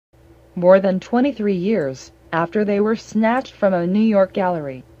more than 23 years after they were snatched from a New York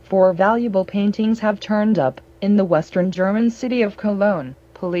gallery. 4 valuable paintings have turned up in the western German city of Cologne,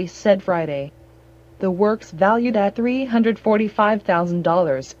 police said Friday. The works, valued at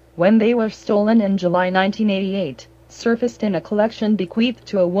 $345,000 when they were stolen in July 1988, surfaced in a collection bequeathed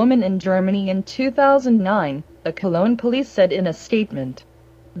to a woman in Germany in 2009, the Cologne police said in a statement.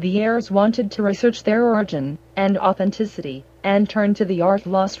 The heirs wanted to research their origin and authenticity, and turned to the Art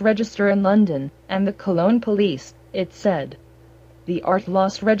Loss Register in London and the Cologne police, it said. The Art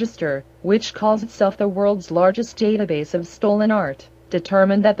Loss Register, which calls itself the world's largest database of stolen art,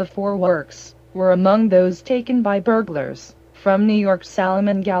 determined that the 4 works were among those taken by burglars from New York's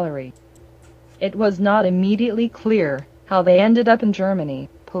Salomon Gallery. It was not immediately clear how they ended up in Germany,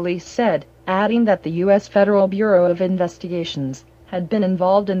 police said, adding that the U.S. Federal Bureau of Investigations had been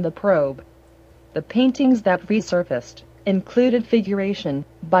involved in the probe. The paintings that resurfaced included Figuration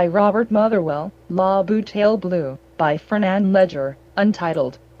by Robert Motherwell, La Bouteille Bleue by Fernand Léger,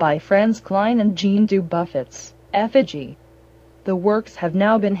 Untitled by Franz Klein and Jean Dubuffet's Effigy. The works have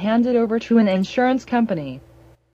now been handed over to an insurance company